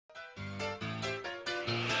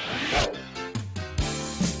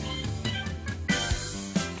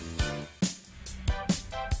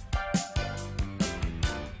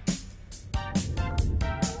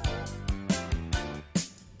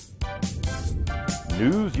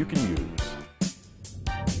news you can use.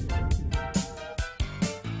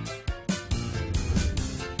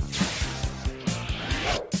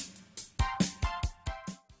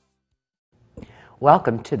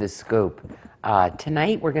 Welcome to The Scoop.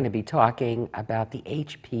 Tonight we're going to be talking about the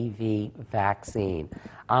HPV vaccine.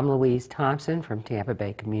 I'm Louise Thompson from Tampa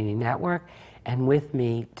Bay Community Network, and with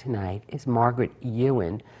me tonight is Margaret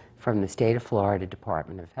Ewen from the State of Florida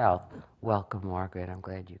Department of Health. Welcome, Margaret. I'm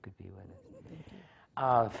glad you could be with us.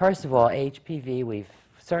 First of all, HPV, we've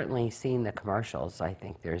certainly seen the commercials. I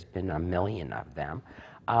think there's been 1 million of them.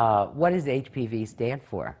 What does HPV stand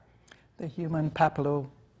for? The human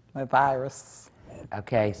papillomavirus.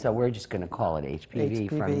 Okay, so we're just going to call it HPV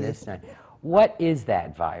from HPV. this time. What is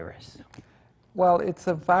that virus? Well, it's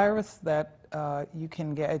a virus that you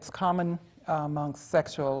can get. It's common amongst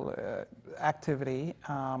sexual activity.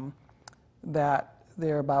 That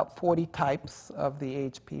there are about 40 types of the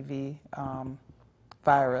HPV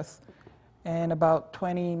virus, and about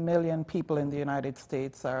 20 million people in the United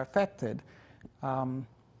States are affected.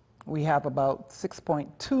 We have about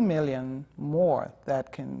 6.2 million more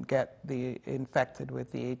that can get infected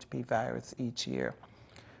with the HPV virus each year.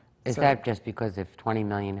 Is that just because if 20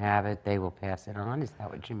 million have it, they will pass it on? Is that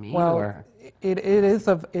what you mean? Well, or? It is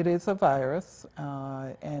a virus,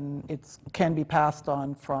 and it can be passed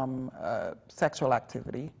on from sexual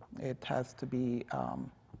activity. It has to be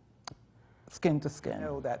skin to skin. I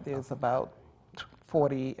know that there's about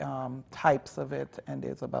 40 types of it, and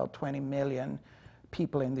there's about 20 million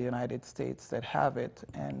people in the United States that have it,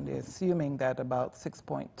 and they're assuming that about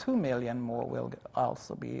 6.2 million more will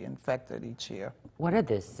also be infected each year. What are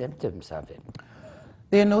the symptoms of it?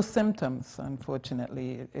 There are no symptoms,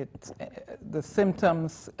 unfortunately. The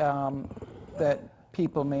symptoms that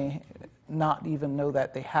people may not even know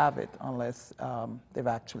that they have it unless they've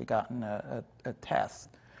actually gotten a test.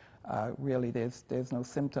 Really, there's no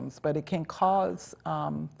symptoms, but it can cause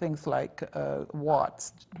things like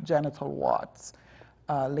warts, genital warts.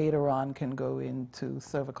 Later on can go into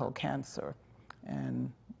cervical cancer,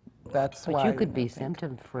 and that's why. But you could be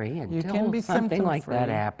symptom-free until can be something like that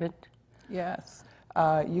happened. Yes,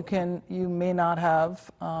 you may not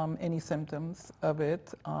have any symptoms of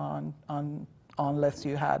it unless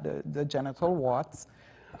you had the genital warts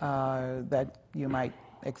that you might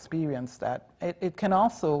experience that. It can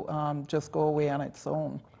also just go away on its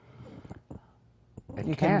own.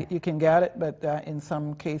 You can get it, but in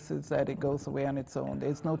some cases that it goes away on its own.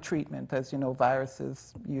 There's no treatment. As you know,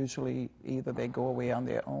 viruses usually either they go away on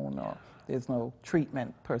their own or there's no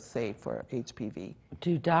treatment per se for HPV.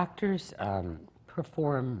 Do doctors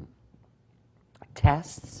perform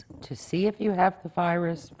tests to see if you have the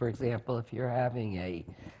virus? For example, if you're having a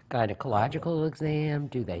gynecological exam,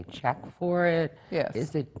 do they check for it? Yes.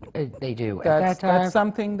 Is it, they do at that time? That's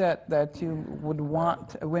something that you would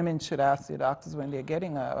want, women should ask their doctors when they're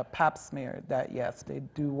getting a pap smear, that yes, they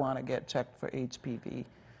do want to get checked for HPV.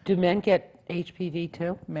 Do men get HPV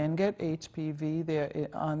too? Men get HPV, they're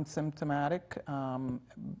asymptomatic.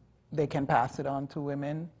 They can pass it on to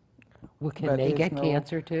women. Well, can they get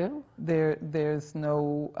cancer too? There's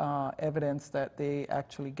no evidence that they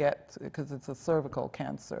actually get, because it's a cervical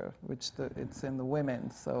cancer, which it's in the women.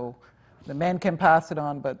 So the men can pass it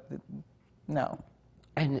on, but no.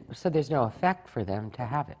 And so there's no effect for them to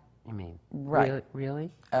have it, you mean? Right. Really?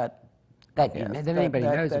 Yes, that anybody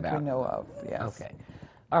knows about? That we know of, yes. Okay.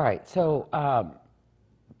 All right. So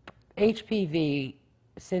HPV,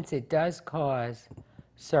 since it does cause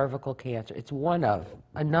cervical cancer, it's one of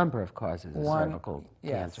a number of causes of cervical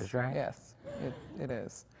cancers, right? Yes, it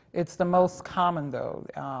is. It's the most common, though.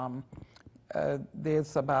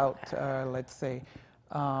 There's about, let's say,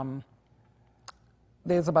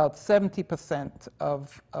 there's about 70%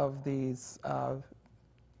 of these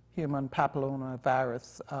human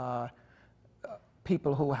papillomavirus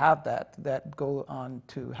people who have that go on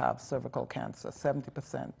to have cervical cancer.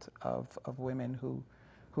 70% of women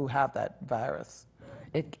who have that virus.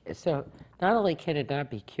 So not only can it not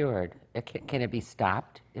be cured, can it be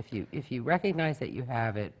stopped? If you recognize that you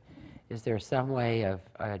have it, is there some way of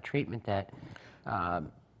treatment that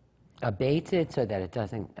abates it so that it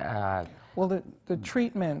doesn't? Well, the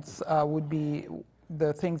treatments would be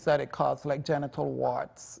the things that it causes, like genital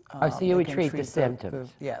warts. So you would treat the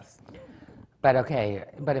symptoms? Yes. But okay,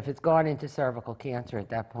 but if it's gone into cervical cancer at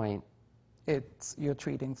that point? You're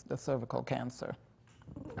treating the cervical cancer.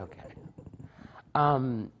 Okay.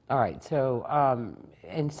 All right, so,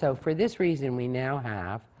 and so for this reason, we now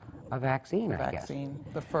have a vaccine, I guess.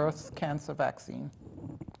 The first cancer vaccine,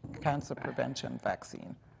 cancer prevention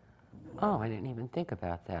vaccine. Oh, I didn't even think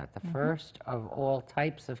about that. The first of all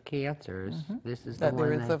types of cancers, this is the That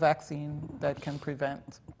there one is a that... vaccine that can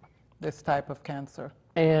prevent this type of cancer.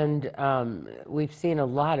 And we've seen a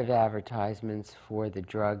lot of advertisements for the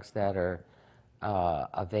drugs that are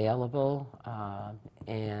available,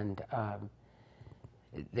 and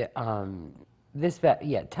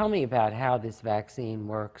tell me about how this vaccine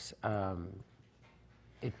works.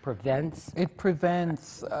 It prevents... It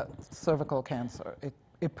prevents cervical cancer.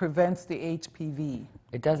 It prevents the HPV.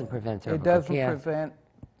 It doesn't prevent It cervical doesn't cancer. prevent,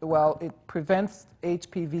 well, it prevents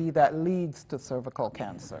HPV that leads to cervical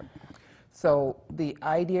cancer. So the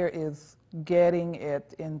idea is getting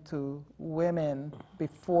it into women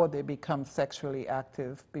before they become sexually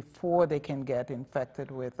active, before they can get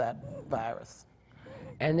infected with that virus.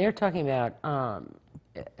 And they're talking about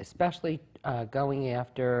especially going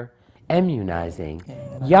after immunizing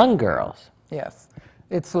young girls. Yes.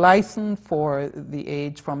 It's licensed for the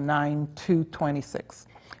age from 9 to 26.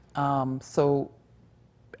 And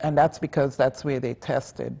that's because that's where they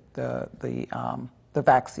tested the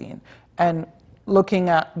vaccine. And looking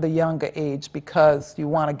at the younger age because you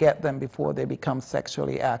want to get them before they become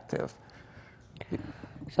sexually active.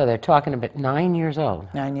 So they're talking about 9 years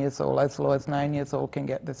old. 9 years old, as low as 9 years old can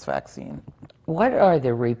get this vaccine. What are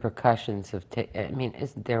the repercussions of I mean,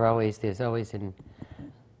 isn't there always, there's always an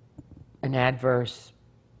adverse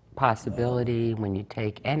possibility when you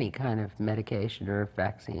take any kind of medication or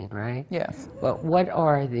vaccine, right? Yes. But what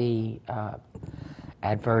are the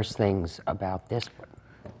adverse things about this one?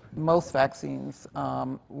 Most vaccines,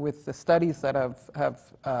 with the studies that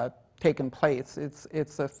have taken place,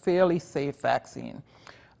 it's a fairly safe vaccine.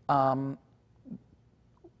 The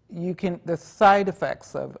side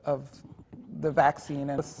effects of the vaccine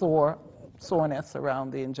and the soreness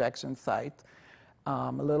around the injection site,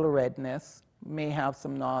 a little redness, may have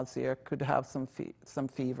some nausea, could have some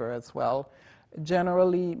fever as well.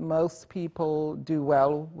 Generally, most people do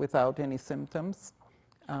well without any symptoms,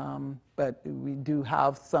 but we do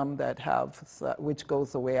have some that have, which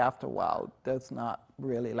goes away after a while, does not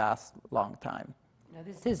really last a long time. Now,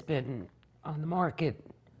 this has been on the market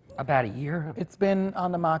about a year. It's been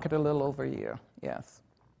on the market a little over a year, yes.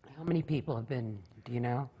 How many people have been, do you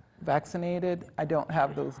know? Vaccinated, I don't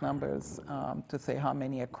have those numbers to say how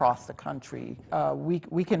many across the country.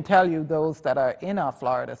 We can tell you those that are in our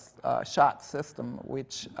Florida shot system,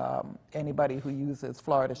 which anybody who uses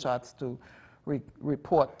Florida shots to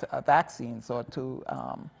report vaccines or to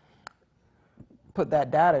put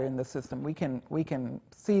that data in the system, we can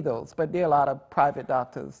see those. But there are a lot of private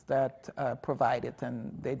doctors that provide it,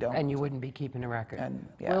 and they don't. And you wouldn't be keeping a record. And,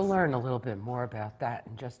 yes. We'll learn a little bit more about that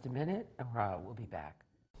in just a minute, or we'll be back.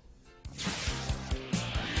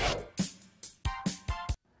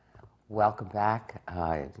 Welcome back.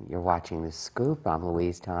 You're watching The Scoop. I'm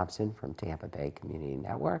Louise Thompson from Tampa Bay Community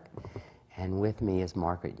Network, and with me is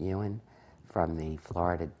Margaret Ewen from the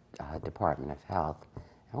Florida Department of Health.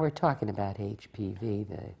 And we're talking about HPV,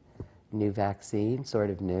 the new vaccine, sort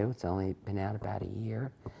of new. It's only been out about a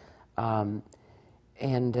year.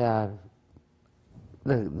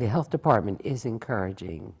 The health department is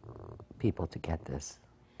encouraging people to get this.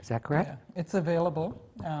 Is that correct? Yeah, it's available.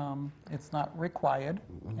 It's not required,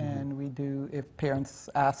 and we do, if parents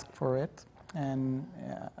ask for it, and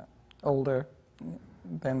older,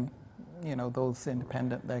 then those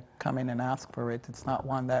independent that come in and ask for it. It's not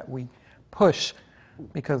one that we push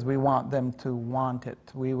because we want them to want it.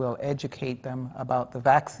 We will educate them about the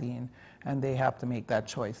vaccine, and they have to make that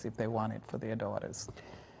choice if they want it for their daughters.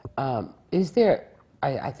 Is there?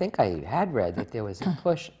 I think I had read that there was a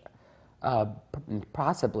push.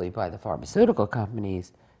 Possibly by the pharmaceutical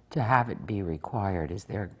companies to have it be required. Is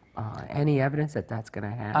there any evidence that that's going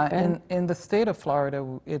to happen? In the state of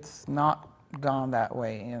Florida, it's not gone that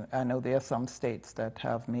way. I know there are some states that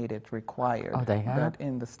have made it required. Oh, they have? But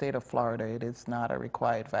in the state of Florida, it is not a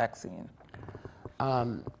required vaccine.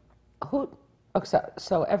 So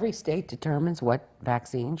every state determines what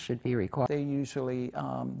vaccine should be required? They usually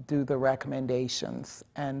do the recommendations,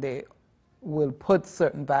 and they will put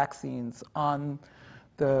certain vaccines on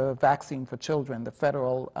the Vaccine for Children, the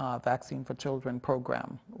federal Vaccine for Children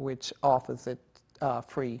program, which offers it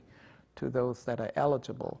free to those that are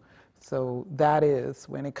eligible. So that is,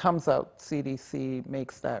 when it comes out, CDC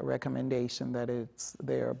makes that recommendation that it's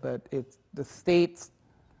there, but the states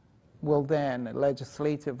will then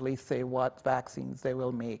legislatively say what vaccines they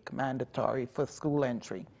will make mandatory for school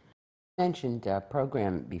entry. You mentioned a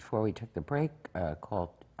program before we took the break called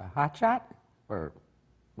Hot Shot, or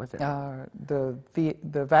was it?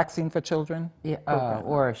 The Vaccine for Children program.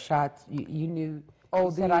 Or shots. You knew Oh,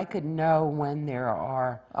 You said I could know when there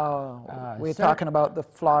are we're certain talking about the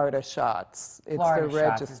Florida shots. It's the Florida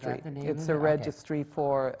shots. Is registry. that the name It's of a it? Okay. registry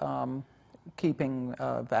for keeping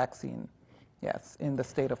vaccine, yes, in the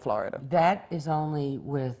state of Florida. That is only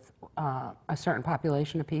with a certain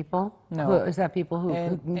population of people? No. Is that people who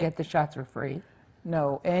And, can get the shots for free?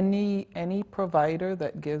 no, any provider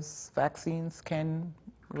that gives vaccines can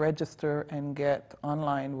register and get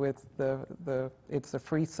online with it's a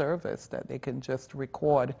free service that they can just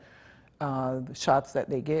record the shots that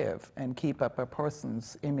they give and keep up a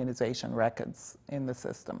person's immunization records in the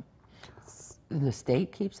system. The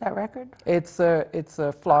state keeps that record? It's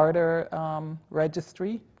a Florida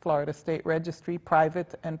registry, Florida State Registry.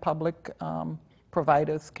 Private and public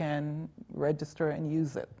providers can register and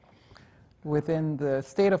use it. Within the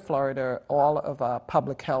state of Florida, all of our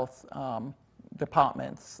public health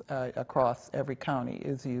departments across every county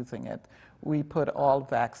is using it. We put all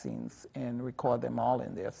vaccines and record them all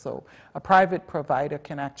in there. So a private provider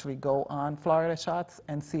can actually go on Florida Shots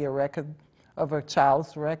and see a record of a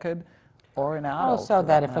child's record or an Oh, adult. so for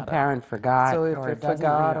that if a matter. parent forgot So if or they doesn't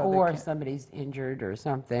forgot remember, or they or can't- if somebody's injured or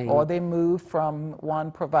something. Or they move from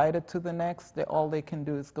one provider to the next, all they can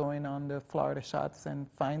do is go in on the Florida Shots and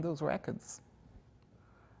find those records.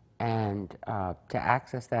 And to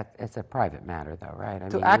access that, it's a private matter though, right? I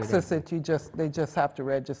To mean, access it, they just have to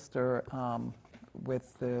register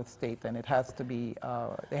with the state, and it has to be,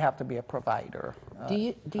 they have to be a provider.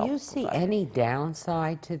 Do you see any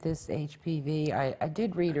downside to this HPV? I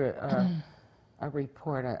did read a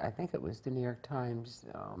report, I think it was the New York Times,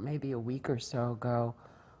 maybe a week or so ago,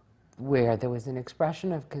 where there was an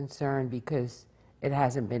expression of concern because it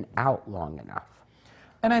hasn't been out long enough.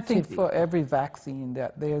 And I think for every vaccine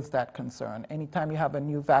that there's that concern. Anytime you have a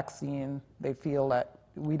new vaccine, they feel that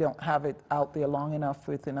we don't have it out there long enough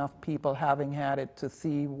with enough people having had it to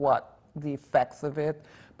see what the effects of it.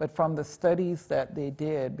 But from the studies that they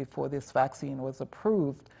did before this vaccine was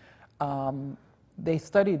approved, they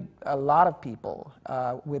studied a lot of people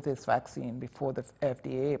with this vaccine before the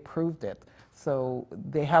FDA approved it. So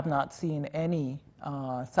they have not seen any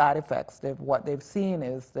side effects. What they've seen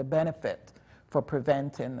is the benefit for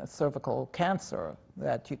preventing cervical cancer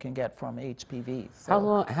that you can get from HPV.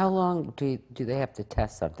 So, How long do they have to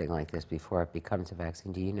test something like this before it becomes a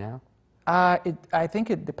vaccine? Do you know? I think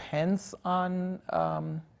it depends on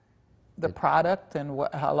the product and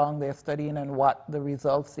how long they're studying and what the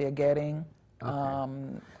results they're getting.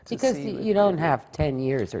 Because you don't have 10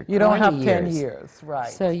 years or 20 years. You don't have 10 years, right.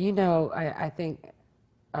 So, you know, I think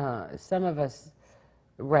some of us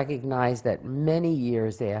recognize that many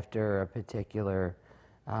years after a particular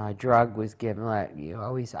drug was given, like I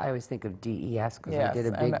always think of DES because yes, I did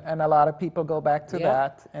a big and a lot of people go back to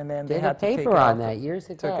that, and then they did had a to take paper it on off that years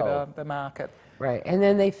ago. Took it off the market. Right, and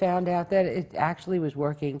then they found out that it actually was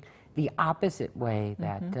working the opposite way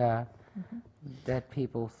that that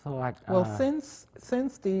people thought. Well, since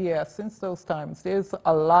those times, there's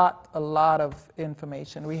a lot of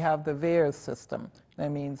information. We have the VAERS system.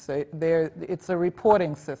 That means it's a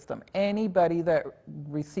reporting system. Anybody that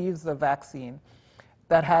receives the vaccine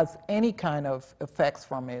that has any kind of effects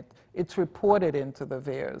from it, it's reported into the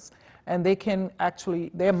VAERS. And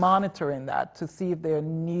they're monitoring that to see if there are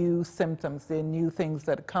new symptoms, there are new things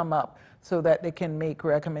that come up so that they can make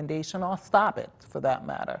recommendation or stop it for that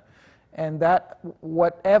matter. And that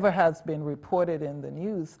whatever has been reported in the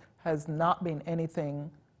news has not been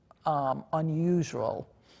anything unusual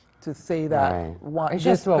to say that It's this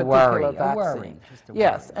just a particular worry, vaccine. just a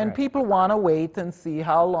Yes, worry, and right. people want to wait and see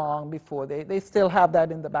how long before they still have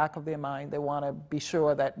that in the back of their mind. They want to be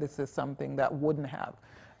sure that this is something that wouldn't have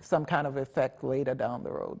some kind of effect later down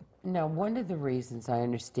the road. Now, one of the reasons I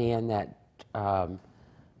understand that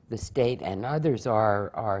the state and others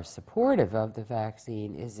are supportive of the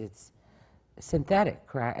vaccine is it's synthetic,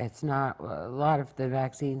 correct? It's not, a lot of the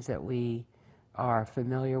vaccines that we are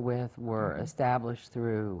familiar with were established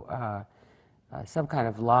through some kind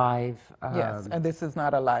of live. Yes, and this is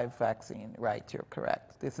not a live vaccine, right? You're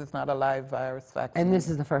correct. This is not a live virus vaccine. And this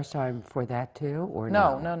is the first time for that too, or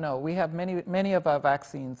no? We have many of our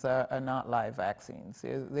vaccines are not live vaccines.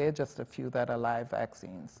 They're just a few that are live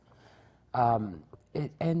vaccines.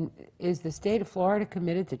 And is the state of Florida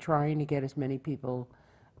committed to trying to get as many people,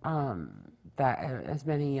 as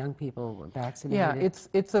many young people vaccinated? Yeah,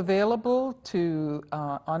 it's available to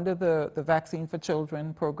under the Vaccine for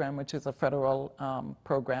Children program, which is a federal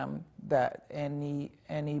program that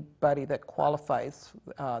anybody that qualifies,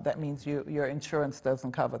 that means your insurance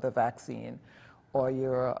doesn't cover the vaccine, or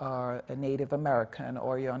you're a Native American,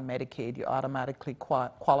 or you're on Medicaid, you automatically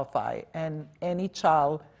qualify. And any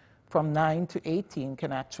child from 9 to 18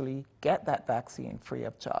 can actually get that vaccine free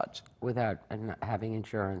of charge. Without having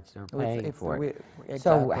insurance or With- paying if for we- it.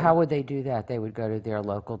 So exactly. how would they do that? They would go to their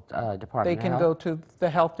local They Department of can Health? go to the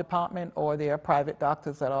health department, or there are private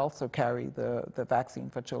doctors that also carry the vaccine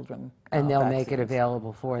for children. And they'll make it vaccines.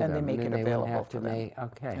 available for them? And they make it then available they wouldn't have for to them. make,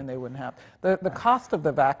 okay. And they wouldn't have. The cost of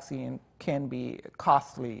the vaccine can be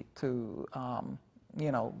costly to,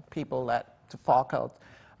 people to fork out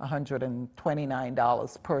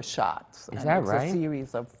 $129 per shot. Is that it's right? a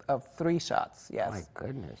series of 3 shots, yes. My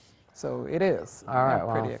goodness. So it is. All right,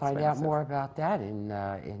 well, pretty I'll find out expensive. more about that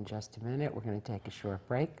in just a minute. We're going to take a short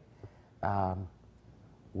break.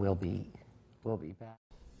 We'll be back.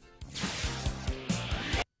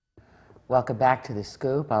 Welcome back to The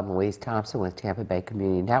Scoop. I'm Louise Thompson with Tampa Bay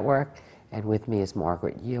Community Network, and with me is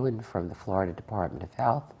Margaret Ewen from the Florida Department of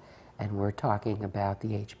Health, and we're talking about the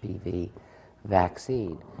HPV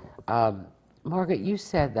vaccine. Margaret, you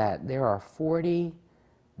said that there are 40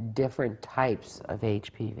 different types of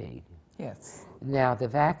HPV. Yes. Now, the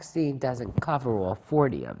vaccine doesn't cover all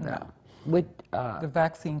 40 of them. No. The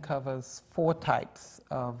vaccine covers 4 types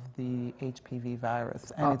of the HPV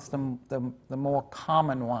virus, and it's the more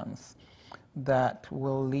common ones that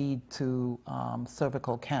will lead to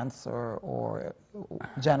cervical cancer or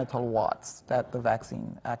genital warts that the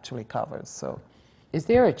vaccine actually covers. So, is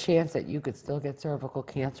there a chance that you could still get cervical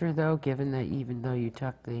cancer, though, given that even though you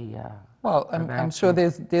took the well, I'm sure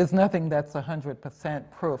vaccine? there's nothing that's 100%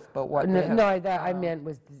 proof, but what they have, No, I meant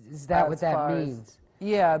is that what as that far as- means?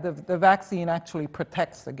 Yeah, the vaccine actually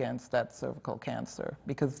protects against that cervical cancer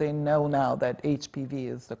because they know now that HPV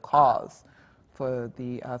is the cause for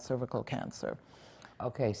the cervical cancer.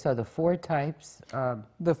 Okay, so the 4 types.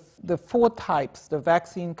 The 4 types, the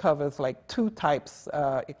vaccine covers like 2 types.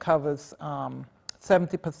 It covers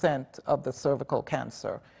 70% of the cervical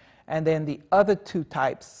cancer. And then the other 2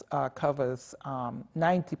 types covers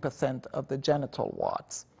 90% of the genital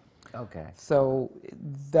warts. Okay. So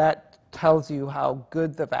that tells you how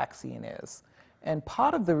good the vaccine is. And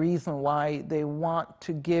part of the reason why they want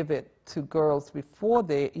to give it to girls before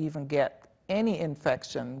they even get any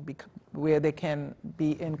infection where they can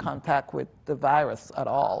be in contact with the virus at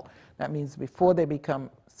all. That means before they become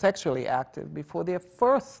sexually active, before their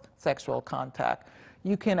first sexual contact,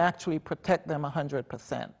 you can actually protect them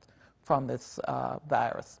 100% from this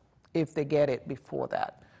virus if they get it before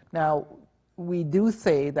that. Now, we do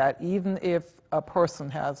say that even if a person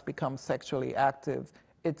has become sexually active,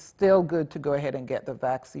 it's still good to go ahead and get the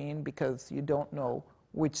vaccine because you don't know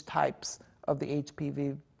which types of the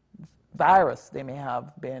HPV virus they may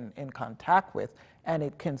have been in contact with, and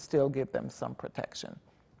it can still give them some protection.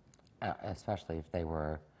 Especially if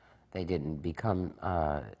they didn't become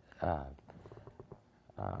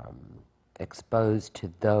exposed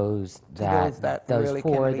to those that really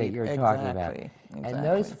 4 can that lead. you're talking about. Exactly. And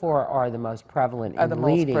those 4 are the most prevalent Are the in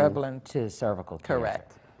most leading prevalent. to cervical cancer.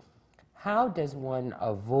 Correct. How does one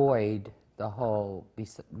avoid the whole,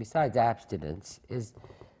 besides abstinence,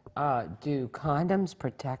 do condoms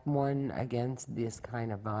protect one against this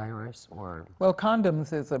kind of virus, or? Well,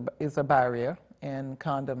 condoms is a barrier, and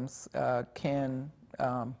condoms can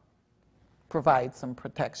provide some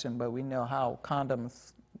protection, but we know how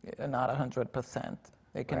condoms are not 100%.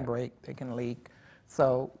 They can Right. break, they can leak.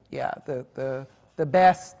 So yeah, the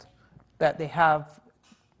best that they have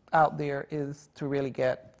out there is to really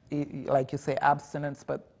get, like you say, abstinence,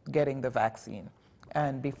 but getting the vaccine.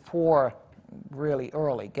 And before, really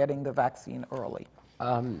early, getting the vaccine early.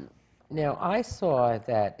 Now, I saw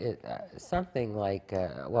that something like,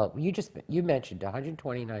 well, you mentioned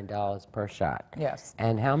 $129 per shot. Yes.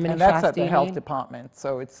 And how many And that's shots at do the you health need? department,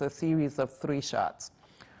 so it's a series of 3 shots.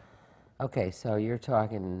 Okay, so you're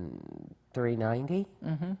talking $390?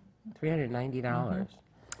 Mm-hmm. $390.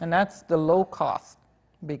 And that's the low cost,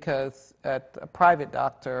 because at a private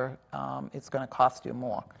doctor, it's going to cost you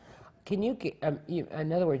more. Can you get,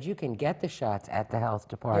 in other words, you can get the shots at the health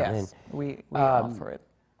department? Yes, we offer it.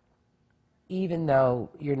 Even though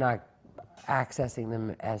you're not accessing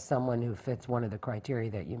them as someone who fits one of the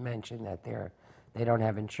criteria that you mentioned, that they don't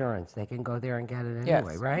have insurance, they can go there and get it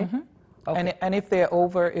anyway, Yes. right? Okay. And if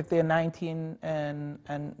they're 19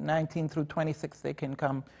 and 19 through 26, they can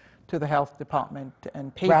come to the health department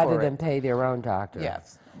and pay for it. Rather than pay their own doctor.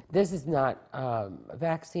 Yes. This is not,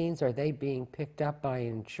 vaccines, are they being picked up by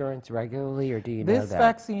insurance regularly, or do you know This that?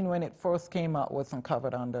 vaccine, when it first came out, wasn't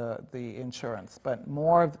covered under the insurance, but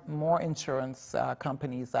more insurance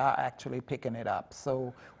companies are actually picking it up.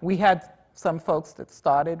 So we had some folks that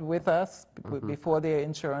started with us before their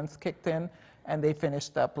insurance kicked in, and they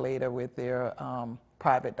finished up later with their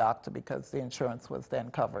private doctor because the insurance was then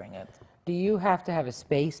covering it. Do you have to have a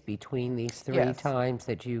space between these three Yes. times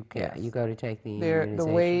that you Yes. you go to take the There,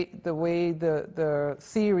 immunization? the way the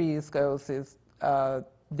series goes is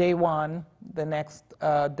day one, the next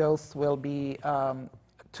dose will be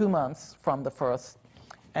 2 months from the first,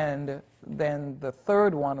 and then the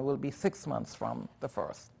third one will be 6 months from the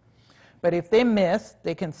first. But if they miss,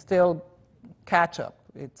 they can still catch up.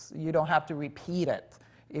 You don't have to repeat it.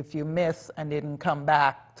 If you miss and didn't come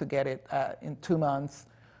back to get it in 2 months,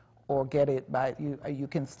 or get it by, you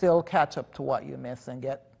can still catch up to what you miss and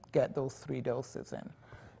get those 3 doses in.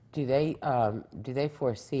 Do they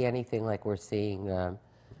foresee anything like we're seeing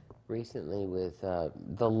recently with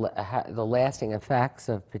the lasting effects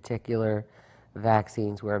of particular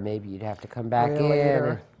vaccines, where maybe you'd have to come back Really,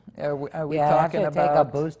 in? are we Yeah, have talking to take a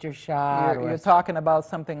about? booster shot, or You're talking about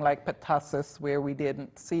something like pertussis, where we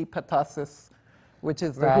didn't see pertussis, which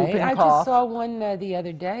is the right? whooping I just cough. saw one the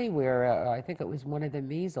other day where I think it was one of the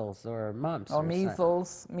measles or mumps Or or something.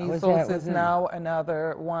 measles. Was Measles that is now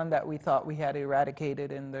another one that we thought we had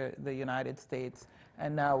eradicated in the United States,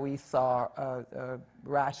 and now we saw a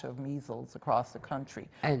rash of measles across the country.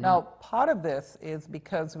 And Now, part of this is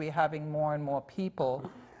because we're having more and more people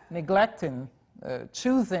neglecting,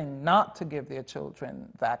 choosing not to give their children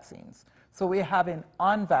vaccines. So we're having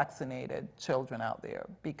unvaccinated children out there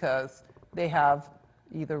because they have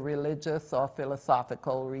either religious or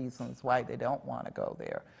philosophical reasons why they don't want to go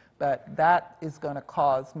there. But that is going to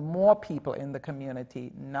cause more people in the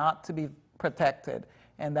community not to be protected,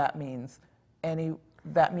 and that means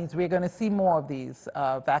we're going to see more of these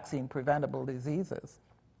vaccine-preventable diseases.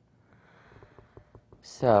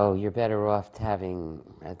 so you're better off having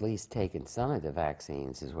at least taken some of the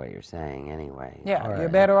vaccines, is what you're saying, anyway. Yeah, All you're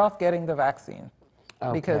right. better off getting the vaccine.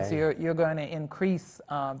 Because Okay. you're going to increase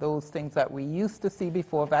those things that we used to see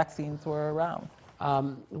before vaccines were around.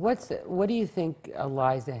 What do you think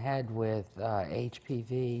lies ahead with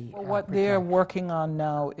HPV? Well, what they're working on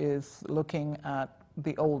now is looking at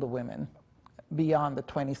the older women beyond the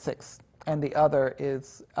 26, and the other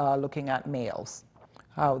is looking at males,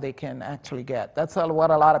 how they can actually get. That's what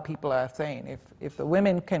a lot of people are saying. If the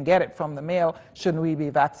women can get it from the male, shouldn't we be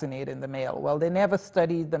vaccinating the male? Well, they never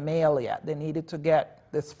studied the male yet. They needed to get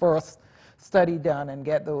this first study done and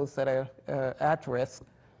get those that are at risk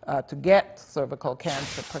to get cervical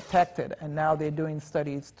cancer protected. And now they're doing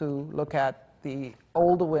studies to look at the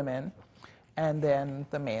older women and then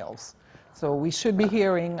the males. So we should be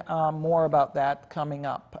hearing more about that coming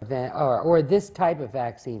up. Or this type of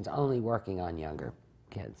vaccine's only working on younger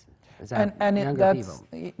kids. Is that younger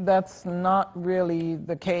people? That's not really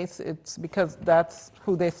the case. It's because that's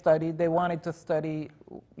who they studied. They wanted to study,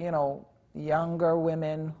 younger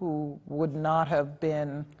women who would not have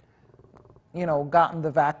been, gotten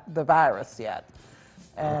the virus yet,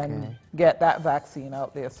 and get that vaccine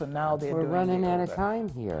out there. So now they're doing. We're running out of older. time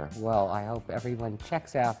here. Well, I hope everyone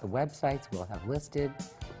checks out the websites we'll have listed,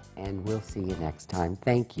 and we'll see you next time.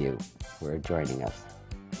 Thank you for joining us.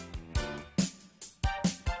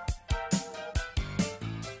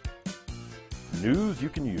 News you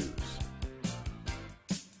can use.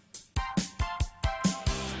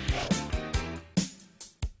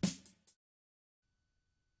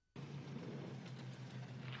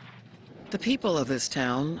 The people of this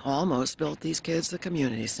town almost built these kids a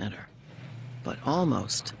community center, but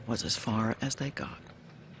almost was as far as they got.